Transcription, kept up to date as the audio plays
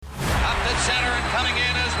center and coming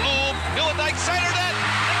in as Bloom. Newendijk centered it.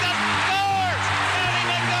 And that scores! Matty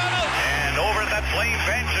McDonald! And over that Flame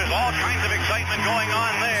bench, there's all kinds of excitement going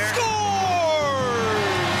on there. Scores!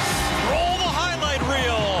 Roll the highlight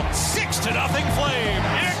reel. 6-0 Flame.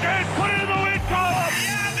 Here goes, put it in the win column.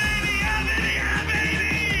 Yeah, baby, yeah, baby, yeah,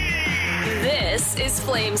 baby. This is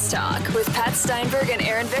Flames Talk with Pat Steinberg and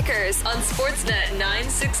Aaron Vickers on Sportsnet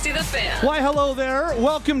 960 The Fan. Why, hello there.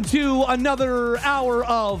 Welcome to another hour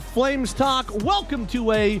of Flames Talk. Welcome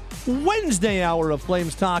to a Wednesday hour of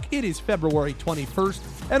Flames Talk. It is February 21st,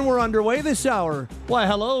 and we're underway this hour. Why,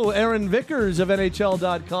 hello, Aaron Vickers of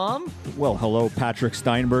NHL.com. Well, hello, Patrick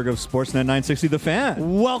Steinberg of Sportsnet 960 The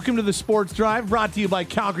Fan. Welcome to the Sports Drive, brought to you by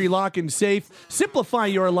Calgary Lock and Safe. Simplify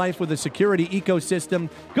your life with a security ecosystem.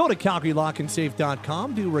 Go to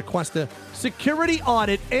CalgaryLockandSafe.com to request a security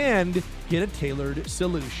audit and get a tailored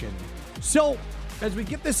solution. So, as we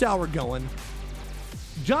get this hour going,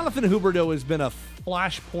 Jonathan Huberdeau has been a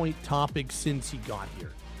flashpoint topic since he got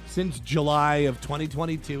here. Since July of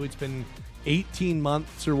 2022, it's been 18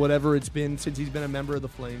 months or whatever it's been since he's been a member of the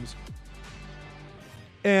Flames.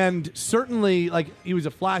 And certainly, he was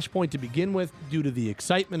a flashpoint to begin with due to the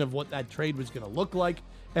excitement of what that trade was going to look like.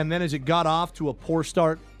 And then as it got off to a poor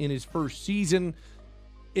start in his first season,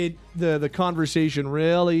 the conversation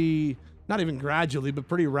really, not even gradually, but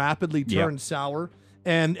pretty rapidly turned sour.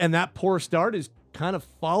 And that poor start has kind of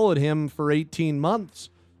followed him for 18 months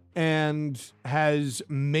and has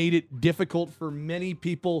made it difficult for many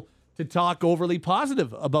people to talk overly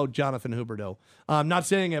positive about Jonathan Huberdeau. I'm not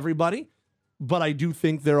saying everybody, but I do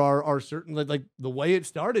think there are certain, like the way it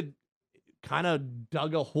started kind of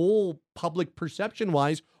dug a hole public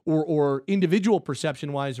perception-wise or individual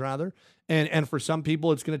perception-wise, rather. And for some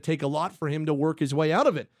people, it's going to take a lot for him to work his way out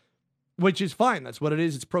of it, which is fine. That's what it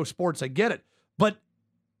is. It's pro sports. I get it. But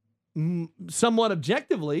somewhat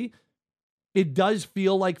objectively, it does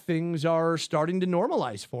feel like things are starting to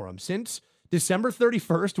normalize for him. Since December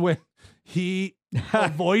 31st, when he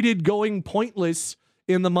avoided going pointless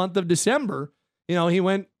in the month of December, he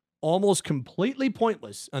went almost completely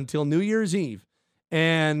pointless until New Year's Eve.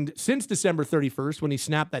 And since December 31st, when he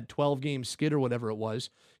snapped that 12-game skid or whatever it was,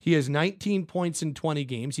 he has 19 points in 20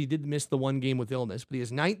 games. He did miss the one game with illness, but he has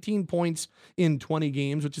 19 points in 20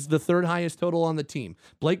 games, which is the third highest total on the team.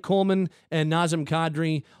 Blake Coleman and Nazem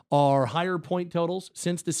Kadri are higher point totals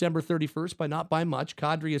since December 31st, but not by much.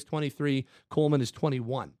 Kadri is 23, Coleman is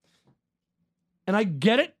 21. And I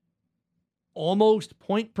get it. Almost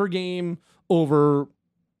point per game over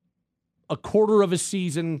a quarter of a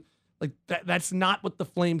season. That's not what the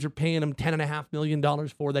Flames are paying him $10.5 million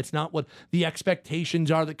for. That's not what the expectations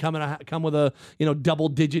are that come with a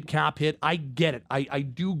double-digit cap hit. I get it. I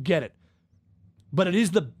do get it. But it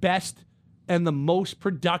is the best and the most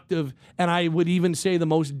productive, and I would even say the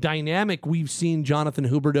most dynamic we've seen Jonathan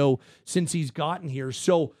Huberdeau since he's gotten here.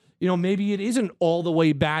 So, maybe it isn't all the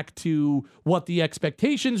way back to what the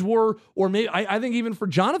expectations were, or maybe I think even for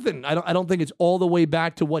Jonathan, I don't think it's all the way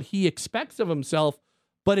back to what he expects of himself.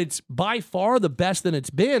 But it's by far the best that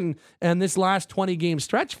it's been, and this last 20-game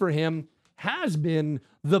stretch for him has been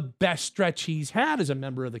the best stretch he's had as a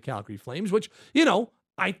member of the Calgary Flames, which,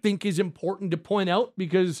 I think is important to point out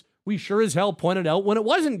because we sure as hell pointed out when it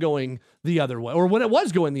wasn't going the other way, or when it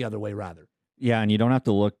was going the other way, rather. Yeah, and you don't have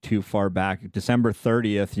to look too far back. December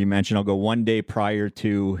 30th, you mentioned, I'll go one day prior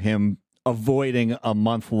to him avoiding a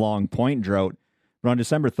month-long point drought. But on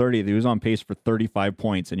December 30th, he was on pace for 35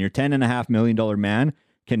 points, and your $10.5 million man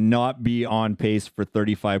cannot be on pace for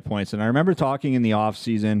 35 points. And I remember talking in the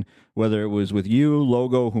offseason, whether it was with you,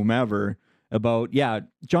 Logo, whomever, about,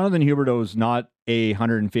 Jonathan Huberdeau is not a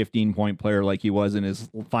 115-point player like he was in his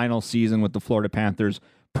final season with the Florida Panthers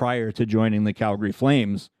prior to joining the Calgary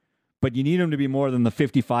Flames. But you need him to be more than the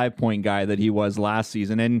 55-point guy that he was last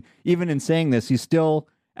season. And even in saying this, he's still,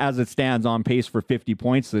 as it stands, on pace for 50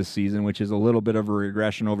 points this season, which is a little bit of a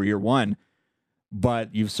regression over year one.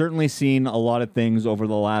 But you've certainly seen a lot of things over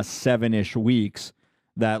the last 7-ish weeks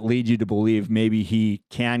that lead you to believe maybe he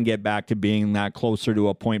can get back to being that closer to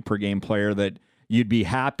a point per game player that you'd be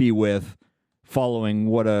happy with, following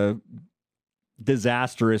what a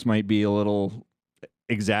disastrous might be a little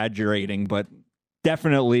exaggerating, but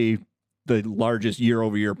definitely the largest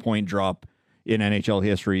year-over-year point drop in NHL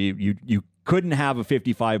history. You couldn't have a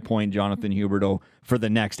 55-point Jonathan Huberdeau for the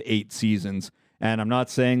next 8 seasons. And I'm not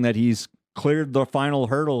saying that he's cleared the final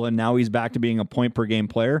hurdle and now he's back to being a point per game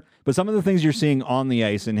player. But some of the things you're seeing on the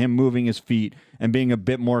ice and him moving his feet and being a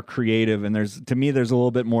bit more creative, and there's a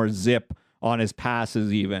little bit more zip on his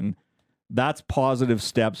passes even. That's positive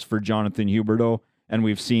steps for Jonathan Huberdeau. And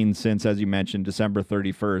we've seen since, as you mentioned, December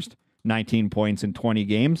 31st, 19 points in 20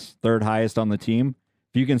 games, third highest on the team.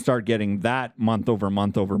 If you can start getting that month over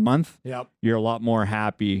month over month, you're a lot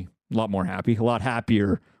happier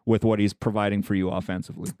with what he's providing for you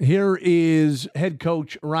offensively. Here is head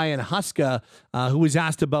coach Ryan Huska, who was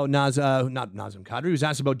asked about not Nazem Kadri, who was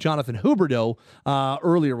asked about Jonathan Huberdeau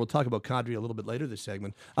earlier. We'll talk about Kadri a little bit later this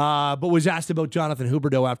segment, but was asked about Jonathan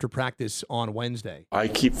Huberdeau after practice on Wednesday. I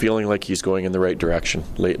keep feeling like he's going in the right direction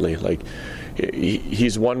lately. Like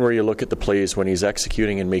he's one where you look at the plays when he's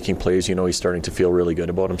executing and making plays, you know he's starting to feel really good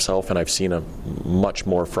about himself, and I've seen much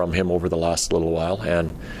more from him over the last little while, and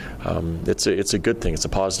it's a good thing. It's a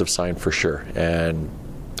positive sign for sure, and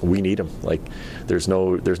we need him. Like there's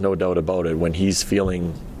no doubt about it. When he's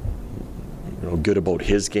feeling good about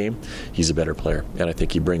his game, he's a better player, and I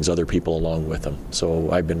think he brings other people along with him.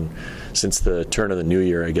 So I've been, since the turn of the new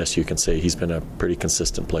year, I guess you can say he's been a pretty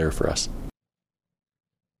consistent player for us.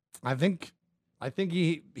 I think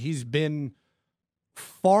he's been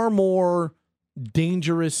far more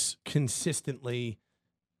dangerous consistently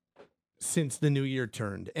since the new year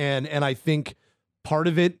turned. And I think part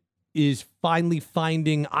of it is finally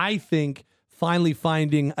finding a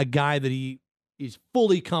guy that he is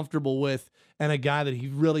fully comfortable with and a guy that he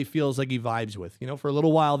really feels like he vibes with. For a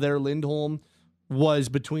little while there, Lindholm was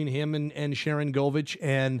between him and Sharon Govich,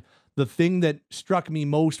 and the thing that struck me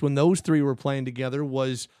most when those three were playing together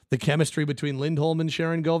was the chemistry between Lindholm and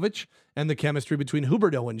Sharon Govich and the chemistry between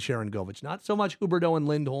Huberdeau and Sharon Govich. Not so much Huberdeau and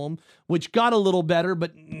Lindholm, which got a little better,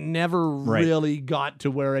 but never really got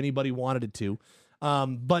to where anybody wanted it to.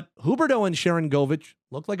 But Huberdeau and Sharon Govich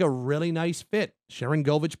looked like a really nice fit. Sharon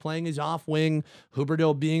Govich playing his off wing,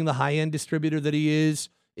 Huberdeau being the high-end distributor that he is.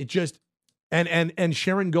 It just... And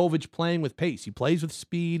Sharon Govich playing with pace. He plays with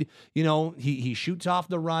speed. He shoots off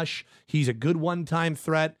the rush. He's a good one-time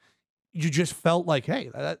threat. You just felt like,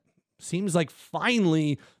 hey, that seems like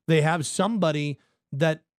finally they have somebody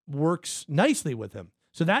that works nicely with him.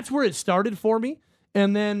 So that's where it started for me.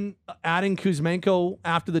 And then adding Kuzmenko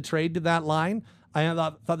after the trade to that line, I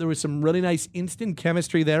thought there was some really nice instant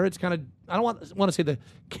chemistry there. It's kind of, I don't want to say the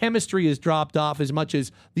chemistry has dropped off as much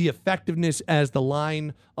as the effectiveness as the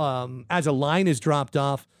line, as a line has dropped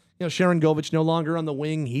off. Sharon Govich no longer on the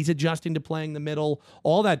wing. He's adjusting to playing the middle,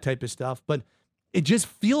 all that type of stuff. But it just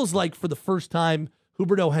feels like for the first time,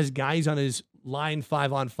 Huberdeau has guys on his line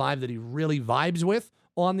 5-on-5 that he really vibes with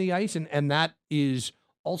on the ice. And that is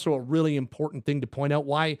also a really important thing to point out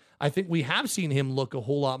why I think we have seen him look a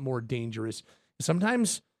whole lot more dangerous.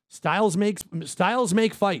 Sometimes styles make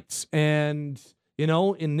fights, and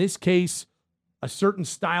in this case, a certain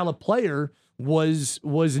style of player was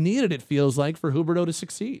needed. It feels like for Huberdeau to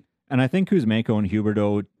succeed. And I think Kuzmenko and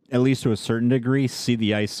Huberdeau, at least to a certain degree, see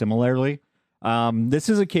the ice similarly. This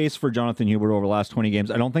is a case for Jonathan Huberdeau over the last 20 games.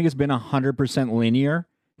 I don't think it's been 100% linear,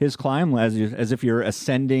 his climb, as if you're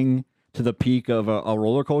ascending to the peak of a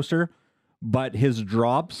roller coaster, but his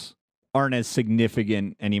drops aren't as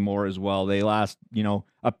significant anymore as well. They last,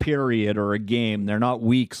 a period or a game. They're not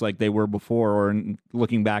weeks like they were before, or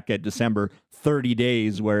looking back at December, 30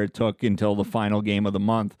 days where it took until the final game of the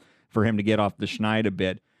month for him to get off the schneid a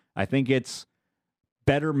bit. I think it's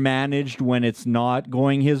better managed when it's not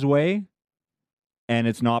going his way and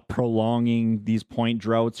it's not prolonging these point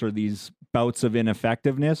droughts or these bouts of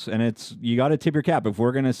ineffectiveness. And you got to tip your cap. If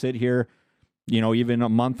we're going to sit here, even a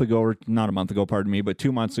month ago, or not a month ago, pardon me, but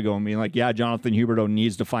 2 months ago, and being like, yeah, Jonathan Huberdeau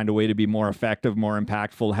needs to find a way to be more effective, more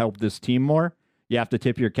impactful, help this team more. You have to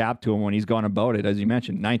tip your cap to him when he's gone about it. As you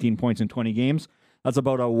mentioned, 19 points in 20 games. That's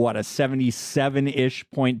about a 77-ish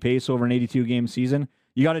point pace over an 82-game season.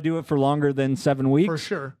 You got to do it for longer than 7 weeks. For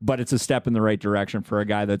sure. But it's a step in the right direction for a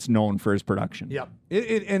guy that's known for his production. Yep.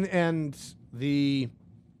 And the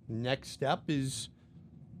next step is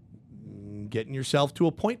getting yourself to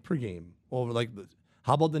a point per game.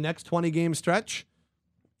 How about the next 20-game stretch?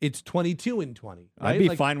 It's 22 in 20. Right? I'd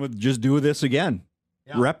be fine with just do this again.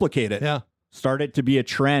 Yeah. Replicate it. Yeah. Start it to be a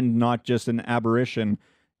trend, not just an aberration.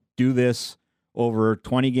 Do this over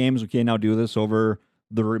 20 games. Okay, now do this over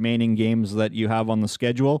the remaining games that you have on the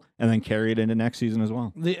schedule, and then carry it into next season as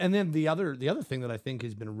well. And then the other thing that I think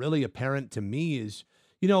has been really apparent to me is,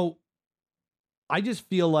 I just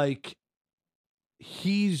feel like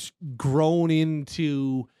he's grown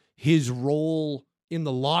into his role in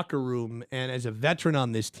the locker room and as a veteran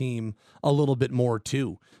on this team a little bit more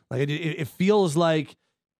too. Like it feels like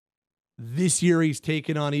this year he's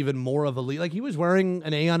taken on even more of a lead. Like he was wearing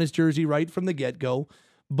an A on his jersey right from the get-go,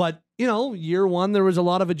 but year one, there was a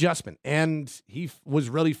lot of adjustment and he was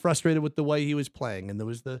really frustrated with the way he was playing. And there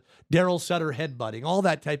was the Daryl Sutter headbutting, all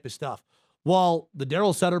that type of stuff. Well, the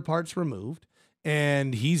Daryl Sutter part's removed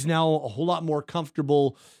and he's now a whole lot more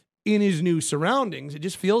comfortable in his new surroundings, it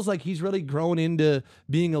just feels like he's really grown into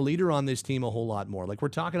being a leader on this team a whole lot more. Like, we're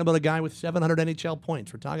talking about a guy with 700 NHL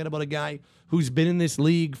points. We're talking about a guy who's been in this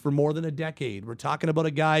league for more than a decade. We're talking about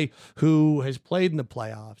a guy who has played in the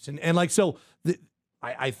playoffs. And like, so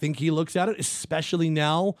I think he looks at it, especially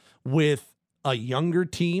now with a younger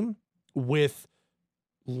team, with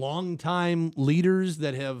longtime leaders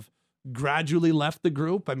that have gradually left the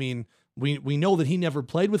group. I mean, we know that he never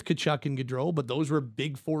played with Tkachuk and Gaudreau, but those were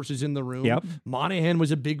big forces in the room. Yep. Monahan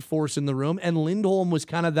was a big force in the room, and Lindholm was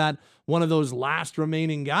kind of that one of those last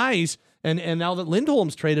remaining guys. And now that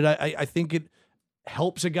Lindholm's traded, I think it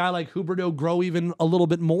helps a guy like Huberdeau grow even a little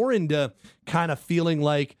bit more into kind of feeling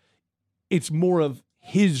like it's more of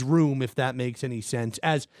his room, if that makes any sense,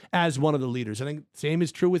 as one of the leaders. I think same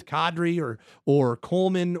is true with Kadri or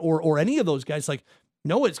Coleman or any of those guys. Like,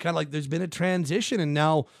 no, it's kind of like there's been a transition, and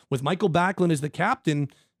now with Michael Backlund as the captain,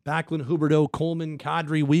 Backlund, Huberdeau, Coleman,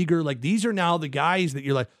 Kadri, Weegar, like these are now the guys that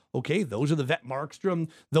you're like, okay, those are the vet Markstrom,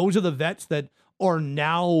 those are the vets that are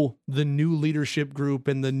now the new leadership group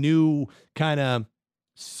and the new kind of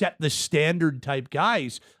set the standard type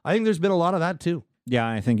guys. I think there's been a lot of that too. Yeah,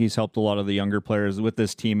 I think he's helped a lot of the younger players with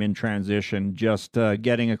this team in transition, just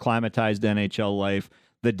getting acclimatized to NHL life.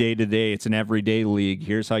 The day-to-day, it's an everyday league.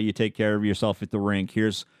 Here's how you take care of yourself at the rink.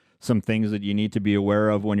 Here's some things that you need to be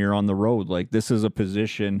aware of when you're on the road. Like, this is a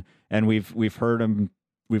position, and we've heard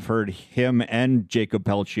him and Jacob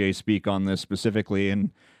Peltier speak on this specifically,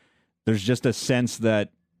 and there's just a sense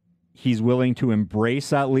that he's willing to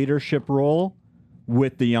embrace that leadership role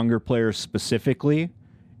with the younger players specifically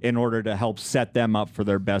in order to help set them up for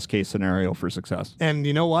their best case scenario for success. And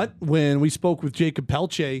you know what? When we spoke with Jacob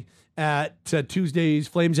Peltier at Tuesday's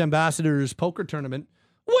Flames Ambassadors poker tournament,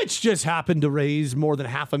 which just happened to raise more than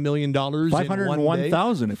 $500,000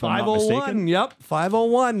 $501,000, if I'm not mistaken. Yep,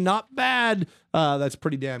 501, not bad. That's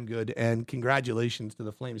pretty damn good. And congratulations to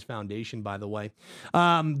the Flames Foundation, by the way.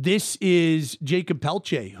 This is Jacob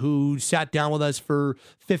Peltier, who sat down with us for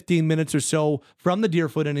 15 minutes or so from the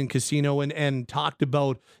Deerfoot Inn and Casino and talked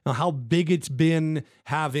about how big it's been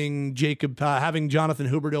having Jonathan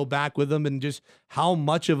Huberdeau back with him, and just how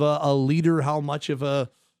much of a leader, how much of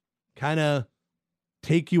a kind of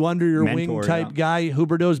take you under your wing type guy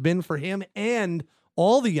Huberdeau's been for him and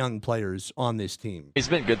all the young players on this team. He's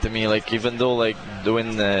been good to me. Like, even though like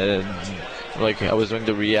doing like I was doing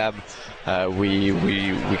the rehab, we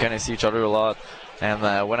kind of see each other a lot. And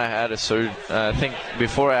when I had a surgery, I think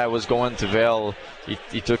before I was going to Vail,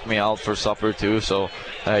 he took me out for supper too. So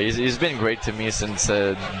he's been great to me since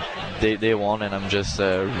day one, and I'm just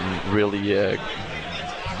really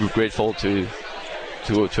grateful to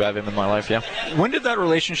have him in my life. Yeah. When did that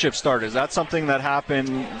relationship start? Is that something that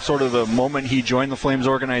happened sort of the moment he joined the Flames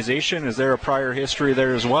organization? Is there a prior history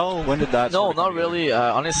there as well? When did that No, not really.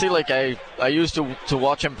 Honestly, like I used to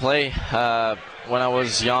watch him play when I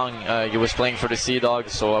was young. He was playing for the Sea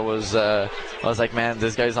Dogs, so I was like, man,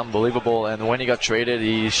 this guy's unbelievable. And when he got traded,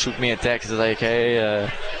 he shoot me a text. He's like, hey,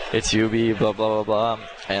 it's Hubie, blah blah blah blah.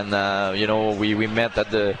 And we met at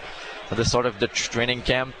the start of the training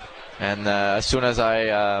camp. And as soon as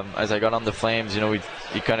I got on the Flames,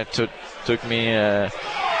 he kind of took me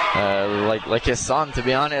like his son. To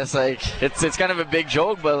be honest, like it's kind of a big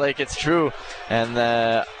joke, but like it's true. And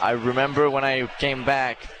I remember when I came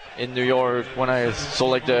back in New York,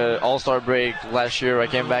 like the All-Star break last year, I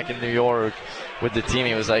came back in New York with the team.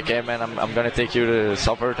 He was like, hey man, I'm gonna take you to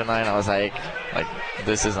supper tonight. And I was like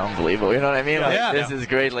this is unbelievable. You know what I mean? This is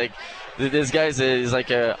great. Like this guy is like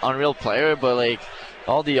an unreal player, but like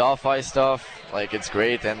all the off-ice stuff, like it's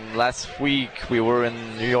great. And last week we were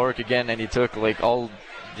in New York again, and he took like all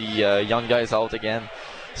the young guys out again.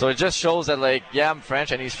 So it just shows that like, yeah, I'm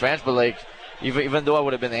French and he's French, but like even though I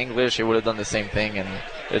would have been English, he would have done the same thing. And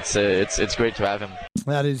it's great to have him.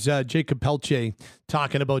 That is Jacob Peltier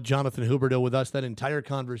talking about Jonathan Huberdeau with us. That entire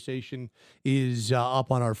conversation is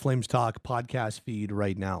up on our Flames Talk podcast feed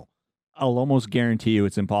right now. I'll almost guarantee you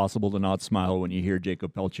it's impossible to not smile when you hear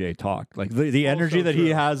Jacob Peltier talk. Like the energy that he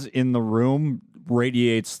has in the room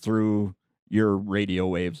radiates through your radio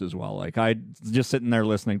waves as well. Like I just sitting there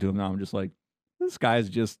listening to him now, I'm just like, this guy's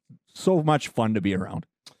just so much fun to be around.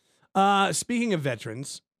 Speaking of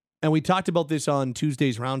veterans, and we talked about this on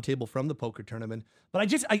Tuesday's roundtable from the poker tournament, but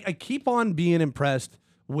I keep on being impressed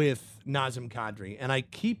with Nazem Kadri, and I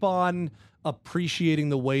keep on appreciating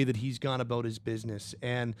the way that he's gone about his business.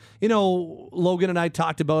 And, Logan and I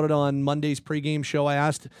talked about it on Monday's pregame show. I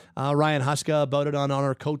asked Ryan Huska about it on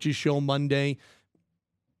our coaches show Monday.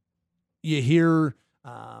 You hear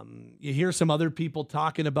some other people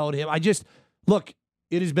talking about him. Look,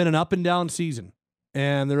 it has been an up and down season,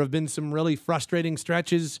 and there have been some really frustrating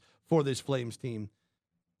stretches for this Flames team.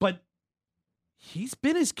 But he's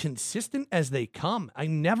been as consistent as they come. I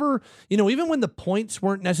never, even when the points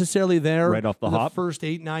weren't necessarily there right off the hop, first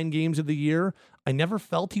 8-9 games of the year, I never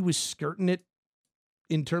felt he was skirting it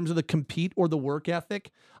in terms of the compete or the work ethic.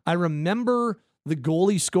 I remember the goal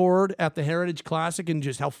he scored at the Heritage Classic and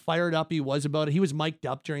just how fired up he was about it. He was mic'd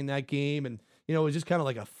up during that game, and it was just kind of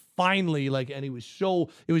like a finally, and he was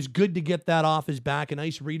it was good to get that off his back, a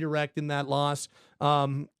nice redirect in that loss.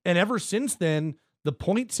 And ever since then, the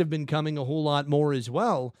points have been coming a whole lot more as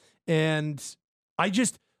well. And I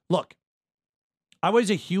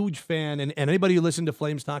was a huge fan, and anybody who listened to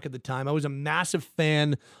Flames Talk at the time, I was a massive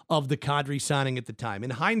fan of the Kadri signing at the time.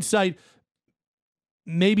 In hindsight,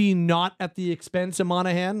 maybe not at the expense of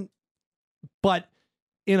Monahan, but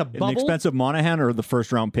in a bubble. An expense of Monahan or the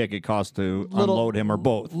first-round pick it cost to unload him, or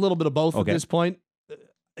both? A little bit of both okay. At this point.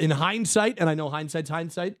 In hindsight, and I know hindsight's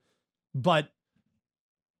hindsight, but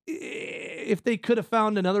if they could have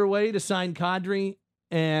found another way to sign Kadri,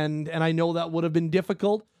 and I know that would have been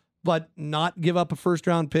difficult, but not give up a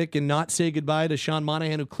first-round pick and not say goodbye to Sean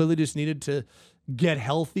Monahan, who clearly just needed to get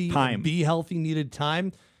healthy, and be healthy, needed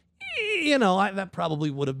time. That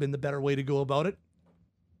probably would have been the better way to go about it.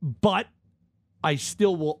 But I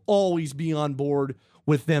still will always be on board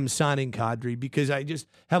with them signing Kadri, because I just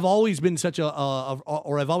have always been I've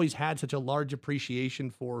always had such a large appreciation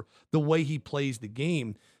for the way he plays the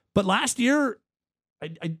game. But last year,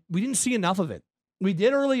 we didn't see enough of it. We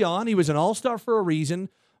did early on. He was an all-star for a reason.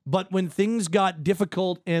 But when things got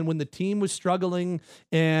difficult and when the team was struggling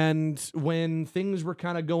and when things were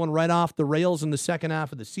kind of going right off the rails in the second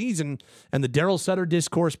half of the season and the Daryl Sutter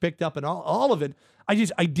discourse picked up and all of it,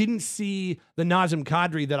 I didn't see the Nazem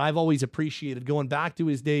Kadri that I've always appreciated, going back to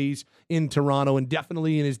his days in Toronto and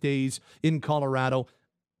definitely in his days in Colorado.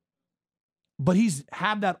 But he's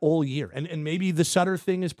had that all year. And maybe the Sutter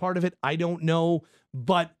thing is part of it. I don't know.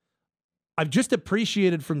 But I've just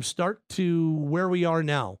appreciated from start to where we are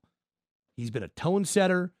now. He's been a tone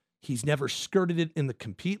setter. He's never skirted it in the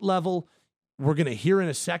compete level. We're going to hear in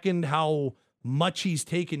a second how much he's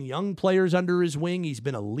taken young players under his wing. He's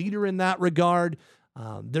been a leader in that regard.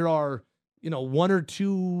 There are, one or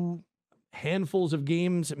two handfuls of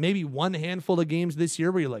games, maybe one handful of games this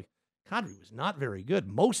year where you're like, Kadri was not very good.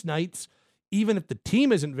 Most nights, even if the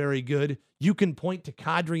team isn't very good, you can point to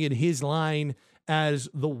Kadri and his line as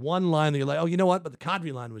the one line that you're like, oh, you know what? But the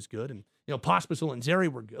Kadri line was good. And, Pospisil and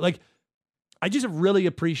Zeri were good. I just have really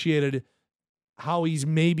appreciated how he's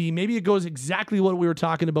maybe it goes exactly what we were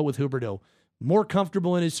talking about with Huberdeau. More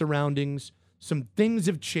comfortable in his surroundings. Some things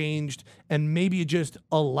have changed, and maybe it just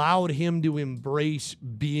allowed him to embrace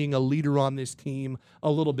being a leader on this team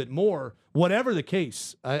a little bit more. Whatever the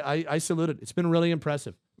case, I salute it. It's been really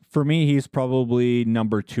impressive. For me, he's probably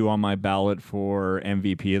number 2 on my ballot for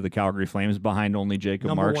MVP of the Calgary Flames, behind only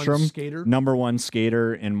Jacob Markstrom. Number 1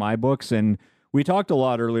 skater in my books. And we talked a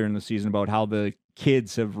lot earlier in the season about how the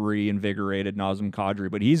kids have reinvigorated Nazem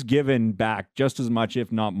Kadri, but he's given back just as much,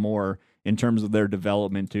 if not more, in terms of their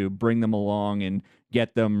development to bring them along and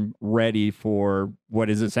get them ready for what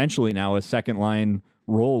is essentially now a second-line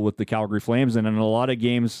role with the Calgary Flames. And in a lot of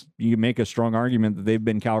games, you make a strong argument that they've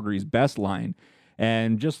been Calgary's best line.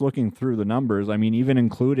 And just looking through the numbers, I mean, even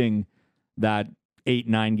including that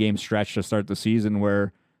 8-9 game stretch to start the season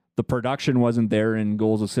where the production wasn't there in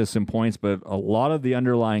goals, assists, and points, but a lot of the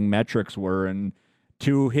underlying metrics were. And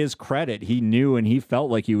to his credit, he knew and he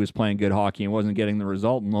felt like he was playing good hockey and wasn't getting the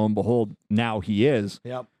result. And lo and behold, now he is.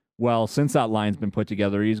 Yep. Well, since that line's been put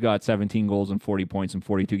together, he's got 17 goals and 40 points in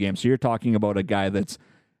 42 games. So you're talking about a guy that's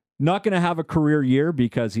not going to have a career year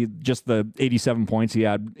because he just the 87 points he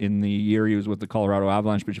had in the year he was with the Colorado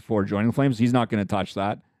Avalanche before joining the Flames. He's not going to touch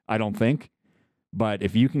that, I don't think. But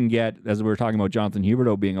if you can get, as we were talking about Jonathan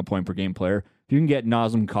Huberdeau being a point per game player, if you can get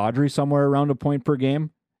Nazem Kadri somewhere around a point per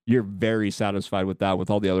game, you're very satisfied with that,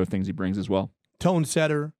 with all the other things he brings as well. Tone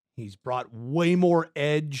setter. He's brought way more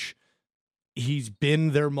edge. He's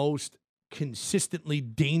been their most consistently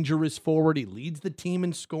dangerous forward. He leads the team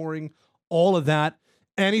in scoring, all of that.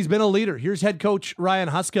 And he's been a leader. Here's head coach Ryan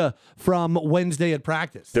Huska from Wednesday at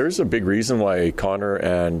practice. There's a big reason why Connor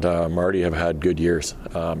and Marty have had good years.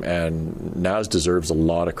 And Naz deserves a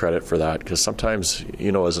lot of credit for that, because sometimes,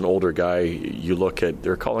 as an older guy, you look at,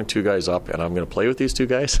 they're calling 2 guys up and I'm going to play with these 2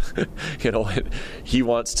 guys. He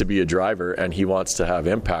wants to be a driver and he wants to have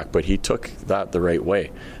impact, but he took that the right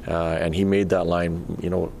way. And he made that line,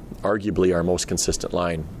 arguably our most consistent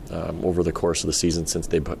line over the course of the season since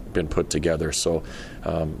they've been put together. So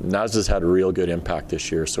Naz has had a real good impact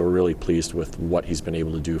this year, so we're really pleased with what he's been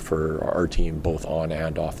able to do for our team both on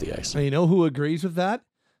and off the ice. And you know who agrees with that?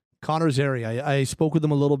 Connor Zary, I spoke with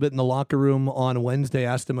him a little bit in the locker room on Wednesday,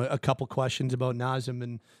 asked him a couple questions about Nazem,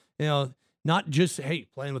 and, not just, hey,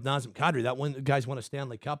 playing with Nazem Kadri, the guys won a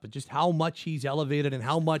Stanley Cup, but just how much he's elevated and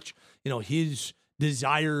how much, his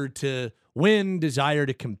desire to win, desire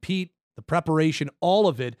to compete, the preparation, all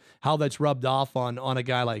of it, how that's rubbed off on a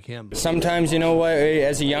guy like him. Sometimes,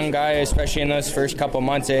 as a young guy, especially in those first couple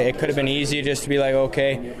months, it could have been easy just to be like,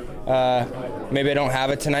 okay, maybe I don't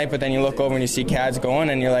have it tonight, but then you look over and you see Cads going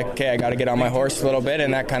and you're like, okay, I got to get on my horse a little bit,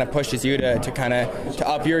 and that kind of pushes you to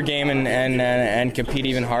up your game and compete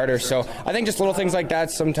even harder. So I think just little things like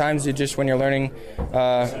that, sometimes you just, when you're learning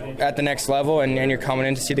at the next level and you're coming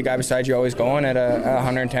in to see the guy beside you always going at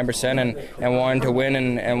 110% and wanting to win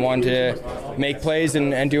and wanting to make plays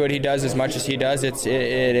and do what he does as much as he does,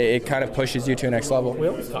 it kind of pushes you to the next level. We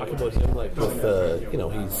always talk about him like with,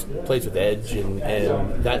 he's plays with edge and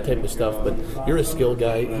that type of stuff, but you're a skill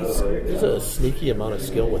guy. There's a sneaky amount of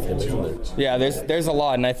skill with him, isn't there? Yeah, there's a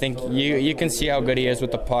lot, and I think you can see how good he is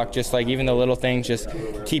with the puck, just like even the little things, just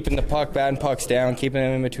keeping the puck, batting pucks down, keeping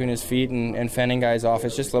him in between his feet and fending guys off.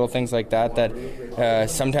 It's just little things like that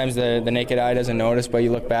sometimes the naked eye doesn't notice, but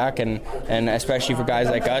you look back, and especially for guys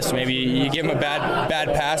like us, maybe you give him a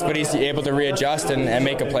bad pass, but he's able to readjust and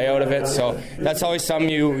make a play out of it. So that's always something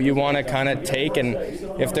you want to kind of take, and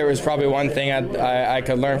if there was probably one thing I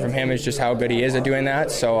could learn from him is just how good he is at doing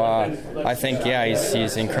that. So I think,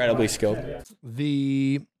 he's incredibly skilled.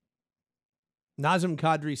 The Nazem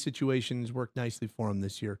Kadri situations worked nicely for him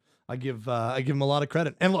this year. I give him a lot of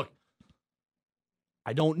credit. And look,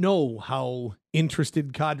 I don't know how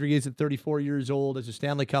interested Kadri is at 34 years old as a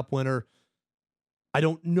Stanley Cup winner. I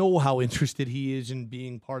don't know how interested he is in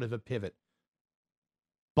being part of a pivot.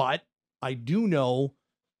 But I do know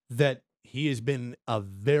that he has been a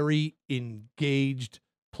very engaged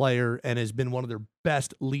player and has been one of their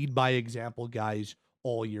best lead by example guys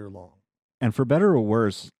all year long. And for better or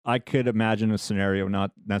worse, I could imagine a scenario,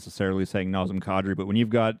 not necessarily saying Nazem Kadri, but when you've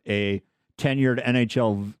got a tenured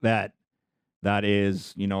NHL vet that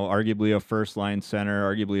is, arguably a first-line center,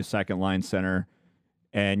 arguably a second-line center,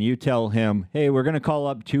 and you tell him, hey, we're going to call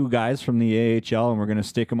up 2 guys from the AHL and we're going to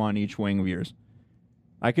stick them on each wing of yours.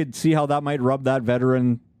 I could see how that might rub that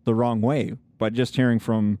veteran the wrong way, but just hearing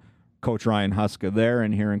from Coach Ryan Huska there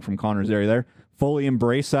and hearing from Connor Zary there, fully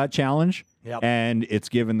embrace that challenge, and it's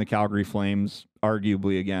given the Calgary Flames,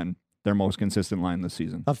 arguably, again, their most consistent line this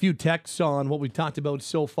season. A few texts on what we've talked about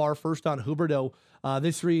so far. First on Huberdeau.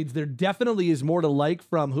 This reads, there definitely is more to like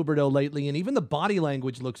from Huberdeau lately, and even the body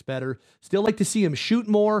language looks better. Still like to see him shoot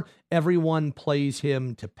more. Everyone plays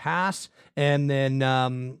him to pass. And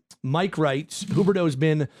then Mike writes, Huberdeau's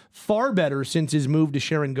been far better since his move to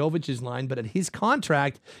Sharangovich's line, but at his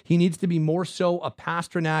contract, he needs to be more so a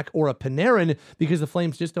Pasternak or a Panarin because the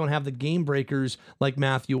Flames just don't have the game breakers like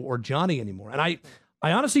Matthew or Johnny anymore. And I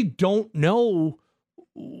honestly don't know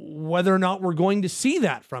whether or not we're going to see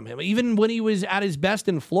that from him. Even when he was at his best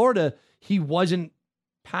in Florida, he wasn't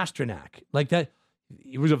Pasternak. Like that,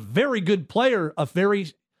 he was a very good player,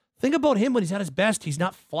 think about him when he's at his best. He's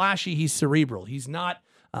not flashy, he's cerebral. He's not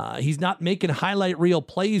making highlight reel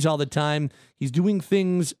plays all the time. He's doing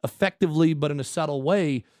things effectively, but in a subtle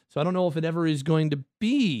way. So I don't know if it ever is going to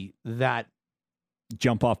be that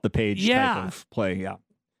jump off the page type of play. Yeah.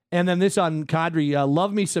 And then this on Kadri,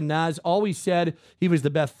 love me some Naz. Always said he was the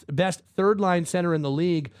best third-line center in the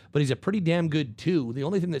league, but he's a pretty damn good 2. The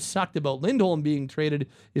only thing that sucked about Lindholm being traded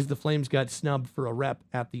is the Flames got snubbed for a rep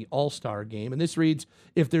at the All-Star game. And this reads,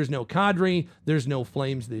 if there's no Kadri, there's no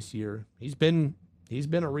Flames this year. He's been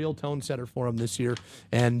a real tone setter for him this year,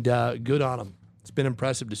 and good on him. It's been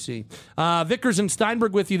impressive to see. Vickers and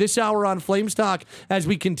Steinberg with you this hour on Flames Talk. As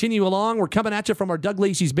we continue along, we're coming at you from our Doug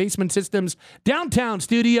Lacey's Basement Systems downtown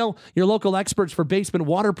studio. Your local experts for basement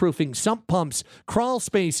waterproofing, sump pumps, crawl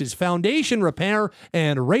spaces, foundation repair,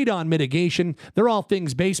 and radon mitigation. They're all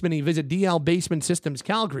things basement-y. Visit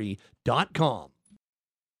dlbasementsystemscalgary.com.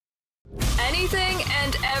 Anything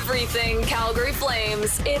and everything Calgary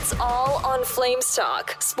Flames. It's all on Flames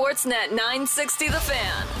Talk. Sportsnet 960 The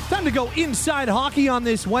Fan. Time to go inside hockey on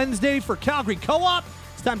this Wednesday for Calgary Co-op.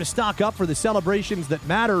 It's time to stock up for the celebrations that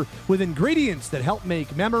matter with ingredients that help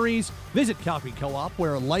make memories. Visit Calgary Co-op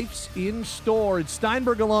where life's in store. It's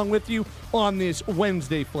Steinberg along with you on this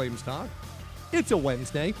Wednesday Flames Talk. It's a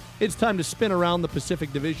Wednesday. It's time to spin around the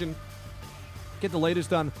Pacific Division. Get the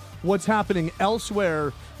latest on what's happening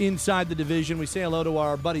elsewhere inside the division. We say hello to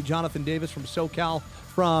our buddy Jonathan Davis from SoCal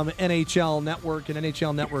from NHL Network and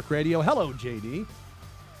NHL Network Radio. Hello, JD.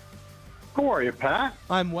 How are you, Pat?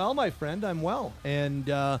 I'm well, my friend. I'm well. And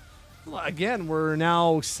again, we're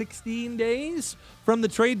now 16 days from the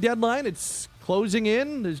trade deadline. It's closing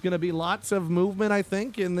in. There's going to be lots of movement, I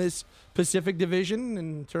think, in this Pacific Division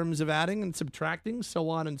in terms of adding and subtracting, so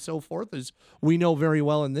on and so forth, as we know very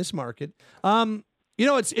well in this market.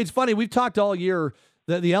 It's funny. We've talked all year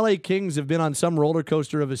that the LA Kings have been on some roller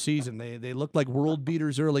coaster of a season. They looked like world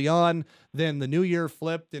beaters early on. Then the new year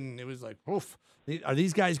flipped, and it was like, oof. Are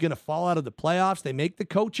these guys going to fall out of the playoffs? They make the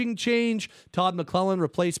coaching change. Todd McClellan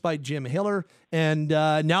replaced by Jim Hiller. And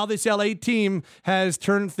now this LA team has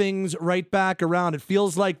turned things right back around. It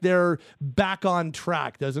feels like they're back on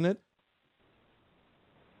track, doesn't it?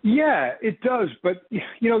 Yeah, it does. But, the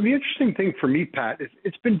interesting thing for me, Pat, is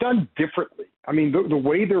it's been done differently. I mean, the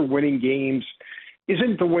way they're winning games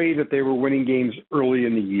isn't the way that they were winning games early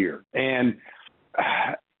in the year. And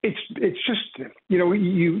it's just,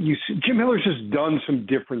 Jim Hiller's just done some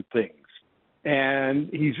different things. And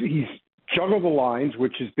he's juggled the lines,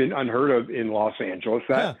 which has been unheard of in Los Angeles.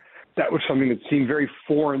 That was something that seemed very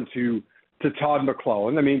foreign to Todd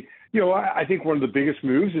McClellan. I mean, I think one of the biggest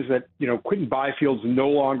moves is that, Quentin Byfield's no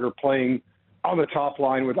longer playing on the top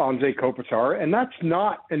line with Anze Kopitar. And that's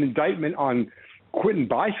not an indictment on Quentin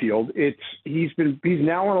Byfield. He's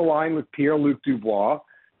now on a line with Pierre-Luc Dubois.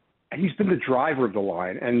 He's been the driver of the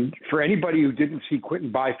line. And for anybody who didn't see Quentin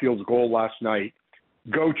Byfield's goal last night,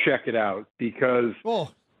 go check it out because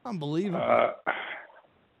unbelievable.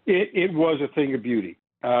 It was a thing of beauty.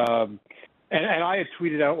 And I had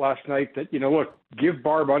tweeted out last night that, look, give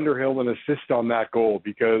Barb Underhill an assist on that goal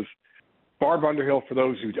because Barb Underhill, for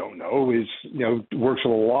those who don't know, is, works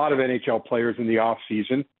with a lot of NHL players in the off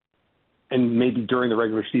season and maybe during the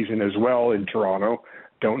regular season as well in Toronto.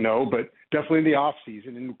 Don't know, but definitely in the off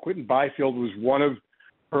season. And Quentin Byfield was one of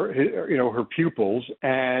her pupils.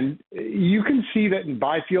 And you can see that in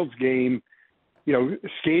Byfield's game,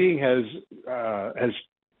 skating has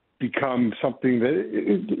become something that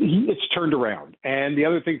it's turned around. And the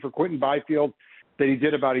other thing for Quentin Byfield that he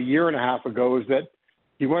did about a year and a half ago is that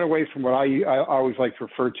he went away from what I always like to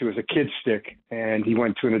refer to as a kid stick, and he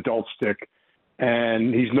went to an adult stick,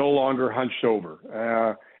 and he's no longer hunched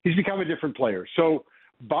over. He's become a different player. So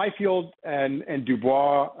Byfield and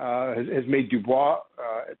Dubois has made Dubois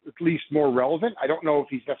at least more relevant. I don't know if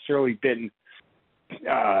he's necessarily been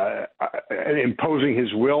imposing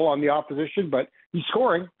his will on the opposition, but he's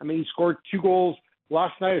scoring. I mean, he scored 2 goals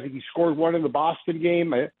last night. I think he scored 1 in the Boston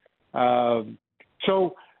game.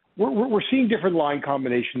 So we're seeing different line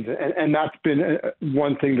combinations, and that's been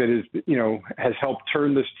one thing that is, has helped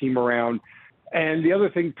turn this team around. And the other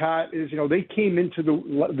thing, Pat, is, they came into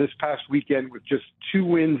this past weekend with just 2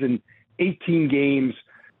 wins in 18 games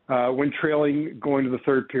when trailing going to the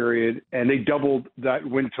third period, and they doubled that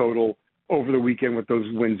win total over the weekend with those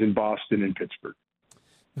wins in Boston and Pittsburgh.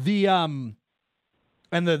 The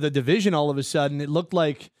division, all of a sudden, it looked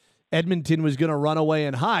like Edmonton was going to run away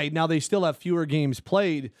and hide. Now they still have fewer games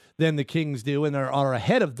played than the Kings do and are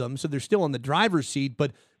ahead of them, so they're still in the driver's seat.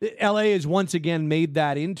 But LA has once again made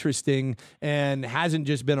that interesting and hasn't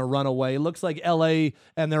just been a runaway. It looks like LA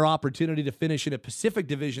and their opportunity to finish in a Pacific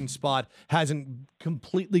Division spot hasn't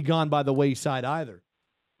completely gone by the wayside either.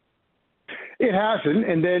 It hasn't.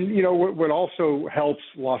 And then, what also helps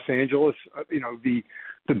Los Angeles,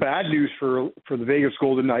 the bad news for the Vegas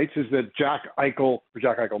Golden Knights is that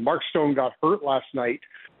Mark Stone got hurt last night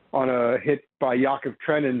on a hit by Jakub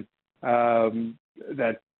Trenin.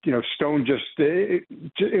 That Stone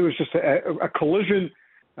it was just a collision,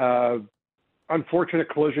 unfortunate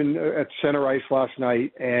collision at center ice last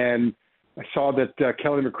night, and I saw that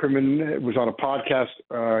Kelly McCrimmon was on a podcast.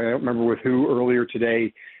 I don't remember with who earlier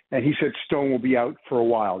today, and he said Stone will be out for a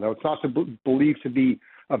while. Now it's not believed to be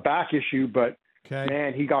a back issue, but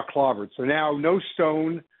man, he got clobbered. So now no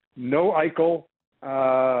Stone, no Eichel,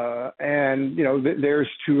 and there's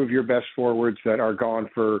 2 of your best forwards that are gone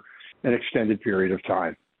for an extended period of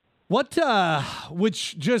time.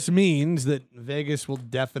 Which just means that Vegas will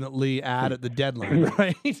definitely add at the deadline,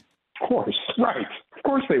 right? Of course, right. Of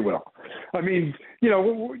course they will. I mean,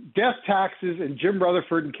 death taxes and Jim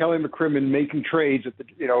Rutherford and Kelly McCrimmon making trades at the,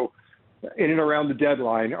 in and around the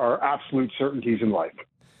deadline are absolute certainties in life.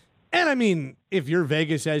 And I mean, if you're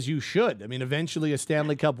Vegas, as you should, I mean, eventually a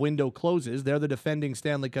Stanley Cup window closes. They're the defending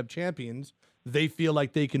Stanley Cup champions. They feel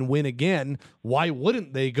like they can win again. Why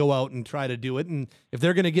wouldn't they go out and try to do it? And if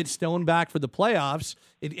they're going to get Stone back for the playoffs,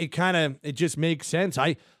 it just makes sense.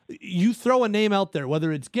 You throw a name out there,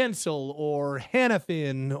 whether it's Gensel or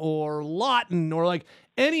Hanifin or Lawton or like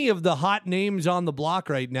any of the hot names on the block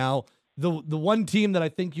right now, the one team that I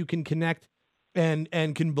think you can connect and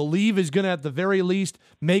can believe is going to, at the very least,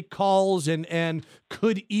 make calls and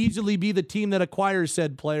could easily be the team that acquires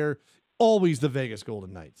said player, always the Vegas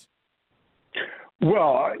Golden Knights.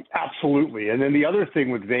 Well, absolutely. And then the other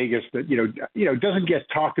thing with Vegas that, doesn't get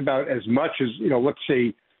talked about as much as, let's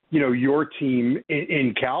say, your team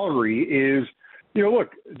in Calgary is,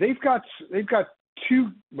 look, they've got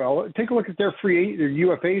two, well, take a look at their their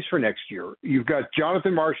UFAs for next year. You've got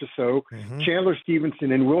Jonathan Marchessault, Chandler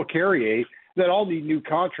Stevenson, and Will Carrier that all need new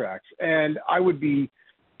contracts. And I would be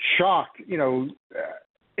shocked,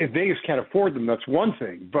 if Vegas can't afford them, that's one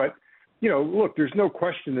thing. But, look, there's no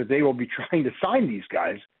question that they will be trying to sign these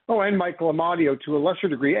guys. Oh, and Michael Amadio to a lesser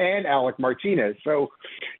degree, and Alec Martinez. So,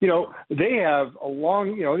 they have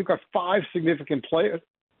they've got 5 significant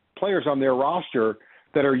players on their roster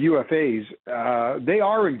that are UFAs. They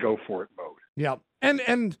are in go-for-it mode. Yeah,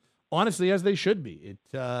 and honestly, as they should be.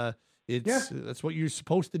 That's what you're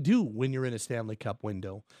supposed to do when you're in a Stanley Cup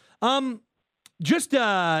window. Just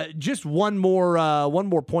one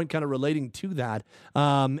more point kind of relating to that.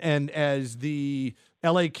 And as the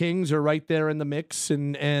LA Kings are right there in the mix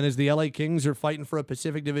and as the LA Kings are fighting for a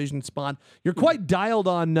Pacific Division spot, you're quite dialed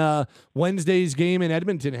on Wednesday's game in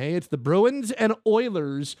Edmonton. Hey, it's the Bruins and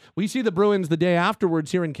Oilers. We see the Bruins the day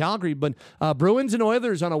afterwards here in Calgary, but Bruins and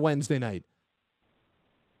Oilers on a Wednesday night.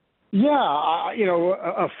 Yeah,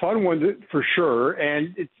 a fun one for sure.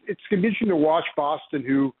 And it's going to be interesting to watch Boston,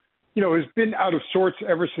 who, has been out of sorts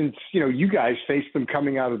ever since, you guys faced them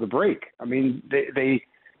coming out of the break. I mean, they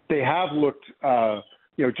have looked,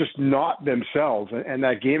 just not themselves. And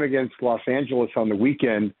that game against Los Angeles on the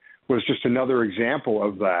weekend was just another example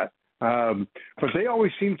of that. But they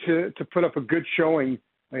always seem to put up a good showing,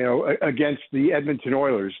 against the Edmonton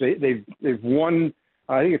Oilers. They've won,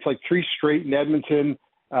 I think it's like 3 straight in Edmonton.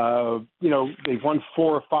 They've won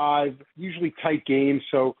 4 or 5, usually tight games.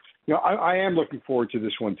 So, I am looking forward to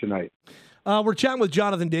this one tonight. We're chatting with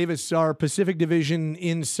Jonathan Davis, our Pacific Division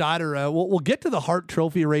insider. We'll get to the Hart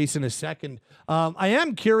Trophy race in a second. I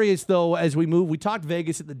am curious, though, as we move. We talked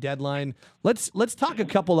Vegas at the deadline. Let's talk a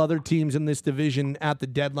couple other teams in this division at the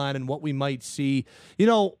deadline and what we might see.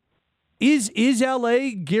 Is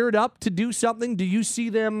LA geared up to do something? Do you see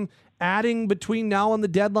them adding between now and the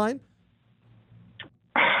deadline?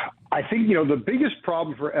 I think, the biggest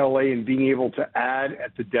problem for LA in being able to add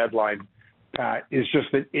at the deadline, Pat, is just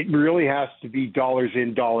that it really has to be dollars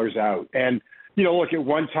in, dollars out. And, look, at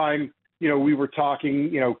one time, we were talking,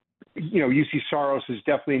 UC Saros is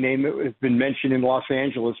definitely a name that has been mentioned in Los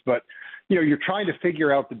Angeles, but, you're trying to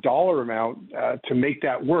figure out the dollar amount to make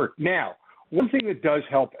that work. Now, one thing that does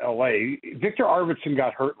help LA, Victor Arvidsson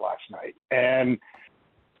got hurt last night. And,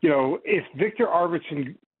 if Victor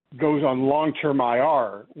Arvidsson goes on long-term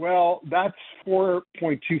IR, well, that's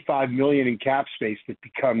 $4.25 million in cap space that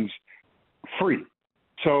becomes free.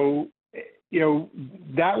 So,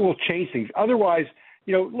 that will change things. Otherwise,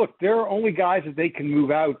 look, there are only guys that they can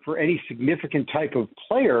move out for any significant type of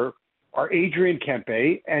player are Adrian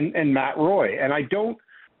Kempe and Matt Roy. And I don't,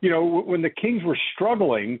 when the Kings were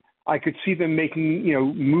struggling, I could see them making,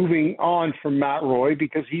 moving on from Matt Roy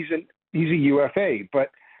because he's a UFA. But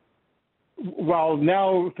while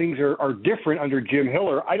now things are different under Jim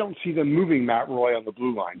Hiller, I don't see them moving Matt Roy on the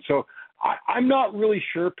blue line. So I'm not really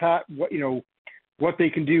sure, Pat, what they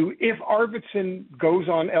can do. If Arvidsson goes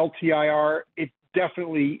on LTIR, it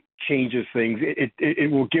definitely changes things.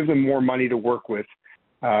 It will give them more money to work with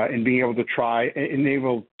in being able to try and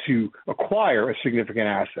able to acquire a significant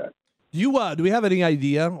asset. Do we have any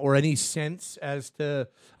idea or any sense as to?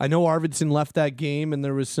 I know Arvidsson left that game, and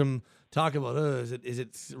there was some talk about is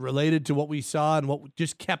it related to what we saw and what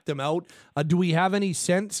just kept him out? Do we have any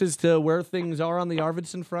sense as to where things are on the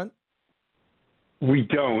Arvidsson front? We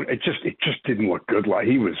don't. It just didn't look good. Like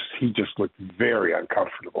he just looked very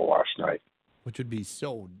uncomfortable last night, which would be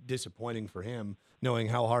so disappointing for him, knowing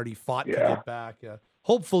how hard he fought to get back.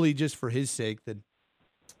 Hopefully, just for his sake, that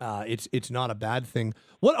it's not a bad thing.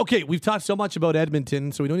 Okay, we've talked so much about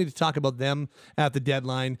Edmonton, so we don't need to talk about them at the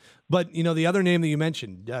deadline. But, the other name that you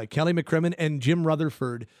mentioned, Kelly McCrimmon and Jim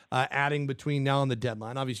Rutherford adding between now and the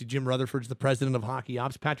deadline. Obviously, Jim Rutherford's the president of Hockey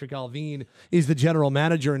Ops. Patrick Alvin is the general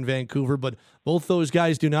manager in Vancouver, but both those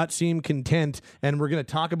guys do not seem content, and we're going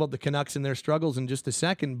to talk about the Canucks and their struggles in just a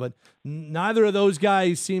second, but neither of those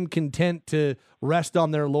guys seem content to rest on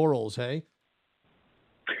their laurels, hey?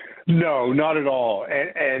 No, not at all.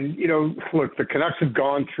 And look, the Canucks have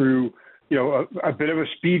gone through, a bit of a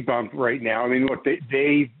speed bump right now. I mean, look,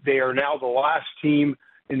 they are now the last team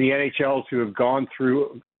in the NHL to have gone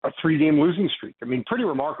through a 3-game losing streak. I mean, pretty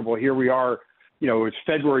remarkable. Here we are, it's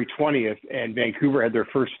February 20th, and Vancouver had their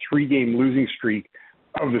first 3-game losing streak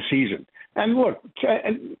of the season. And look,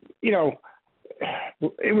 it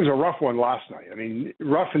was a rough one last night. I mean,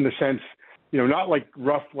 rough in the sense, not like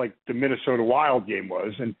rough like the Minnesota Wild game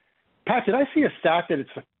was. And Pat, did I see a stat that it's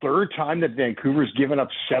the third time that Vancouver's given up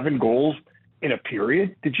 7 goals in a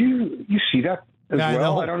period? Did you see that as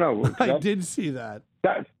well? I don't know. I did see that.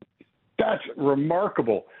 That's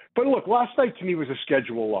remarkable. But look, last night to me was a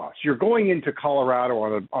schedule loss. You're going into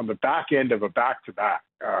Colorado on the back end of a back-to-back.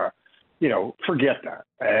 Forget that.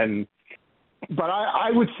 But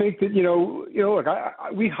I would think that look,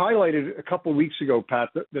 we highlighted a couple of weeks ago, Pat,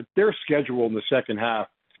 that their schedule in the second half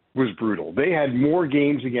was brutal. They had more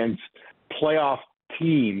games against playoff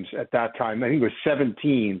teams at that time. I think it was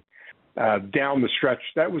 17 down the stretch.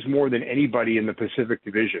 That was more than anybody in the Pacific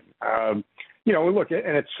Division. Look,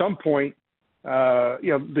 and at some point,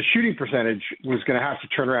 the shooting percentage was going to have to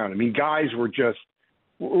turn around. I mean, guys were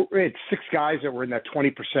we had 6 guys that were in that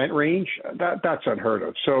 20% range. That's unheard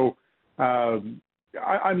of. So I'm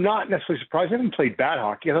not necessarily surprised. I haven't played bad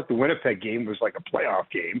hockey. I thought the Winnipeg game was like a playoff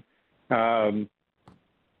game. I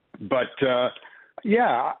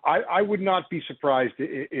would not be surprised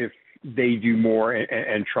if they do more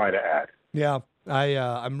and try to add. Yeah,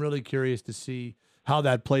 I'm really curious to see how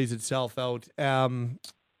that plays itself out. And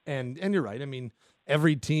you're right. I mean,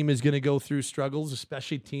 every team is going to go through struggles,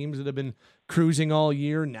 especially teams that have been cruising all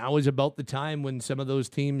year. Now is about the time when some of those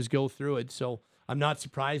teams go through it. So I'm not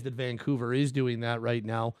surprised that Vancouver is doing that right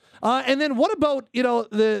now. And then what about,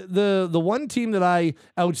 the one team that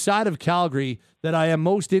outside of Calgary, that I am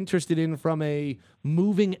most interested in from a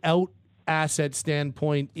moving out asset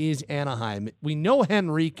standpoint is Anaheim. We know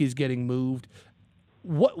Henrique is getting moved.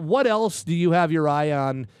 What else do you have your eye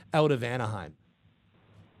on out of Anaheim?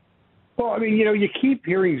 Well, I mean, you keep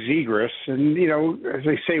hearing Zegras, and, as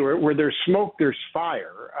they say, where there's smoke, there's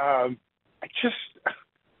fire.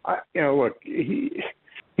 Look,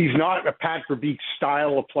 he's not a Pat Verbeek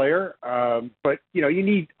style of player, but, you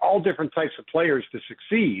need all different types of players to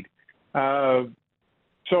succeed.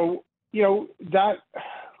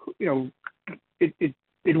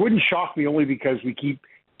 It wouldn't shock me only because we keep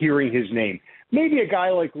hearing his name. Maybe a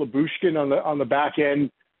guy like Lyubushkin on the back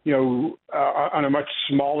end, on a much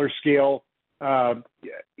smaller scale. Frank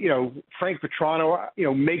Petrano,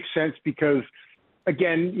 makes sense because,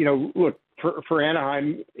 again, look, for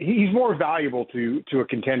Anaheim, he's more valuable to a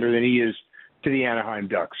contender than he is to the Anaheim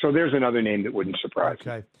Ducks. So there's another name that wouldn't surprise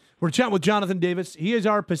me. Okay. We're chatting with Jonathan Davis. He is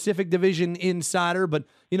our Pacific Division insider, but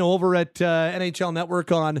over at NHL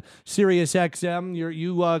Network on Sirius XM,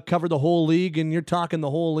 you cover the whole league, and you're talking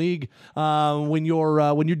the whole league when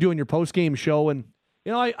you're doing your post game show. And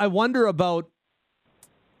I wonder about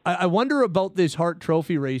this Hart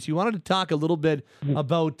Trophy race. You wanted to talk a little bit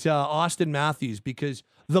about Auston Matthews, because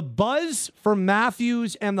the buzz for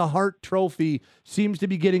Matthews and the Hart Trophy seems to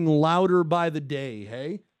be getting louder by the day.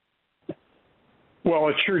 Hey. Well,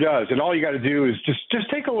 it sure does, and all you got to do is just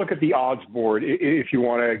take a look at the odds board if you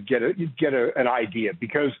want to get an idea.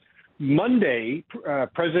 Because Monday,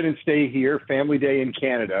 President's Day here, Family Day in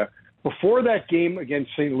Canada. Before that game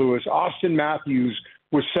against St. Louis, Auston Matthews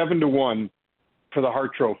was 7-1 for the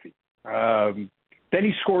Hart Trophy. Then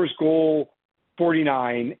he scores goal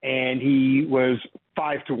 49, and he was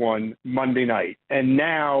 5-1 Monday night. And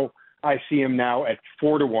now I see him now at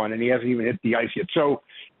 4-1, and he hasn't even hit the ice yet. So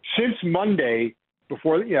since Monday,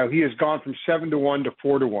 before he has gone from 7-1 to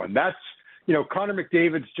 4-1. That's Connor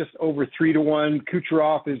McDavid's just over 3-1.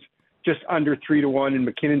 Kucherov is just under 3-1, and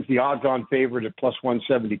McKinnon's the odds-on favorite at plus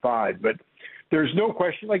 175. But there's no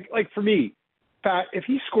question. Like for me, Pat, if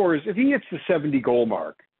he hits the 70 goal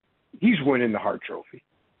mark, he's winning the Hart Trophy.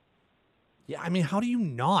 Yeah, I mean, how do you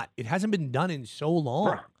not? It hasn't been done in so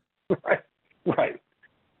long. Right.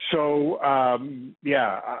 So,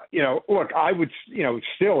 look, I would,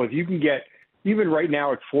 still, if you can get, even right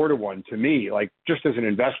now at 4-1, to me, like just as an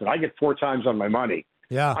investment, I get 4 times on my money.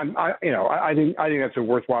 Yeah. I think that's a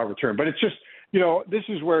worthwhile return. But it's just, this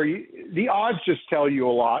is where the odds just tell you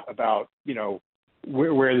a lot about,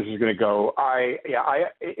 where this is going to go.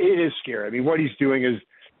 It is scary. I mean, what he's doing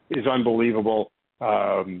is unbelievable.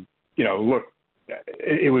 Look,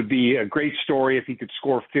 it would be a great story if he could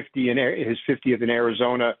score 50 in his 50th in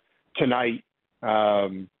Arizona tonight.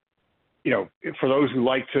 For those who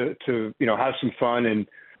like to have some fun and,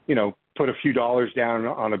 put a few dollars down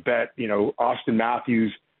on a bet, Auston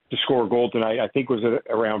Matthews to score a goal tonight, I think was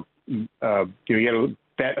around, you had to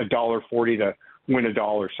bet $1.40 to win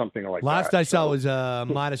 $1, something like that. Last I saw was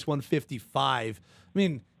minus 155. I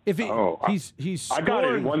mean, if he's scoring, I got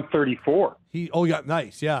it at 134.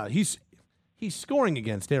 Nice. Yeah. He's scoring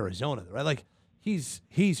against Arizona, right? Like he's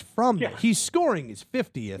scoring his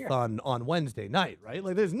 50th on Wednesday night, right?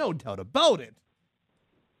 Like there's no doubt about it.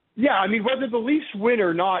 Yeah, I mean, whether the Leafs win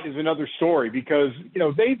or not is another story because,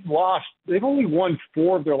 they've only won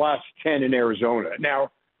 4 of their last 10 in Arizona.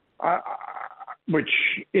 Now, which,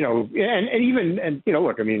 and even,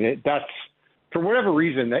 look, I mean, that's, for whatever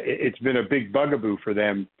reason, it's been a big bugaboo for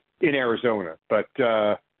them in Arizona. But,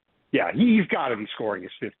 he's got to be scoring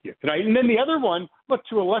his 50th tonight. And then the other one, look,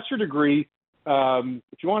 to a lesser degree,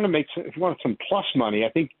 if you want some plus money, I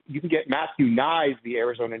think you can get Matthew Nyes, the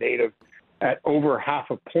Arizona native, at over half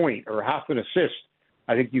a point or half an assist.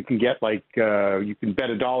 I think you can get you can bet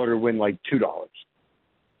 $1 to win like $2.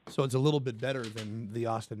 So it's a little bit better than the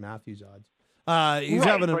Austin Matthews odds. He's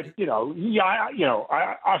having Austin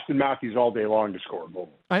Matthews all day long to score a goal.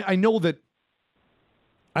 I know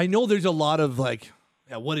there's a lot of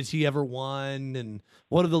what has he ever won, and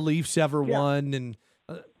what have the Leafs ever won? And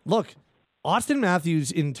look, Austin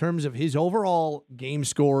Matthews, in terms of his overall game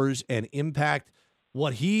scores and impact,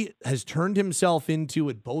 what he has turned himself into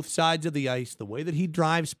at both sides of the ice, the way that he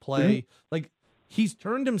drives play, he's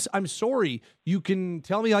turned him. I'm sorry. You can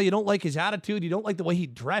tell me how you don't like his attitude. You don't like the way he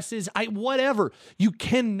dresses. Whatever. You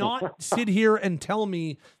cannot sit here and tell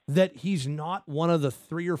me that he's not one of the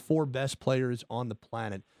 3 or 4 best players on the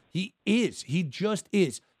planet. He is. He just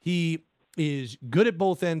is. He is good at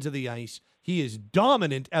both ends of the ice. He is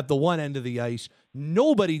dominant at the one end of the ice.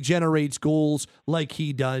 Nobody generates goals like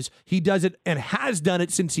he does. He does it and has done it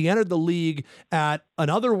since he entered the league at an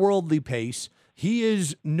otherworldly pace. He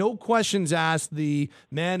is, no questions asked, the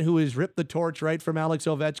man who has ripped the torch right from Alex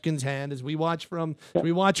Ovechkin's hand. As we watch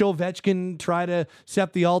Ovechkin try to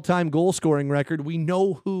set the all-time goal scoring record, we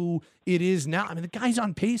know who it is now. I mean, the guy's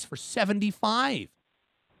on pace for 75.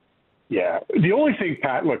 Yeah. The only thing,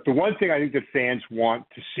 Pat, look, the one thing I think that fans want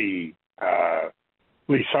to see, at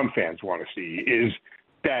least some fans want to see, is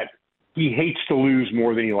that he hates to lose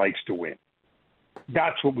more than he likes to win.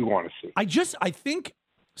 That's what we want to see. I think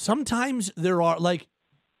sometimes there are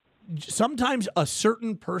sometimes a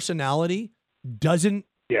certain personality doesn't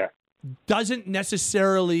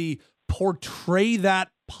necessarily portray that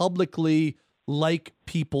publicly like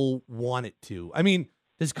people want it to. I mean,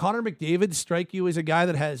 does Connor McDavid strike you as a guy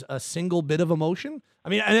that has a single bit of emotion? I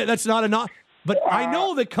mean, that's not enough. But I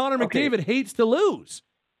know that Connor McDavid hates to lose.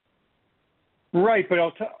 Right, but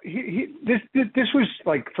I'll tell this was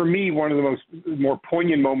for me one of the more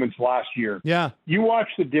poignant moments last year. Yeah, you watch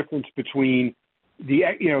the difference between the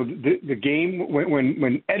game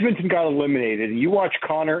when Edmonton got eliminated, and you watch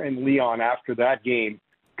Connor and Leon after that game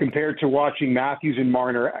compared to watching Matthews and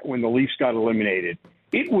Marner when the Leafs got eliminated.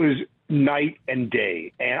 It was night and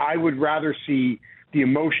day, and I would rather see the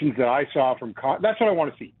emotions that I saw from Connor. That's what I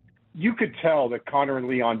want to see. You could tell that Connor and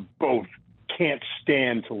Leon both can't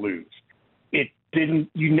stand to lose.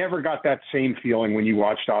 You never got that same feeling when you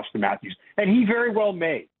watched Austin Matthews, and he very well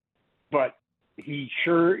may, but he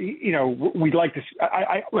sure, we'd like to.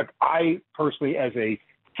 I personally, as a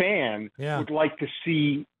fan, would like to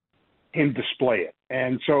see him display it,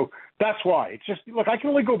 and so that's why it's just I can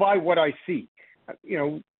only go by what I see. I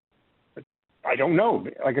don't know.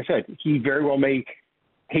 Like I said, he very well may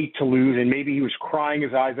hate to lose, and maybe he was crying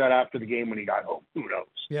his eyes out after the game when he got home. Who knows?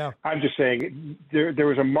 Yeah. I'm just saying there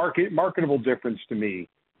was a marketable difference to me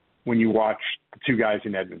when you watch the two guys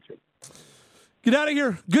in Edmonton. Get out of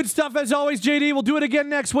here. Good stuff as always, JD. We'll do it again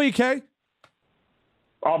next week, hey?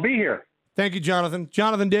 I'll be here. Thank you, Jonathan.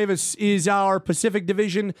 Jonathan Davis is our Pacific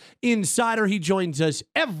Division insider. He joins us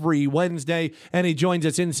every Wednesday, and he joins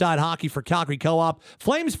us inside hockey for Calgary Co-op.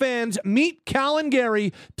 Flames fans, meet Cal and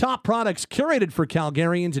Gary, top products curated for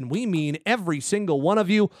Calgarians, and we mean every single one of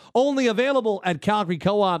you. Only available at Calgary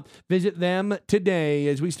Co-op. Visit them today.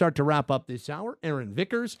 As we start to wrap up this hour, Aaron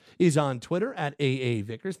Vickers is on Twitter at AA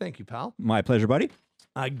Vickers. Thank you, pal. My pleasure, buddy.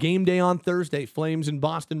 Game day on Thursday. Flames and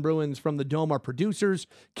Boston Bruins from the Dome. Our producers,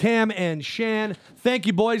 Cam and Shan. Thank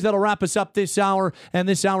you, boys. That'll wrap us up this hour. And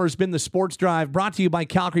this hour has been the Sports Drive, brought to you by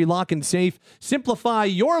Calgary Lock and Safe. Simplify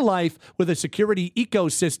your life with a security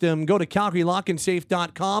ecosystem. Go to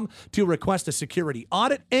calgarylockandsafe.com to request a security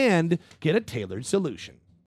audit and get a tailored solution.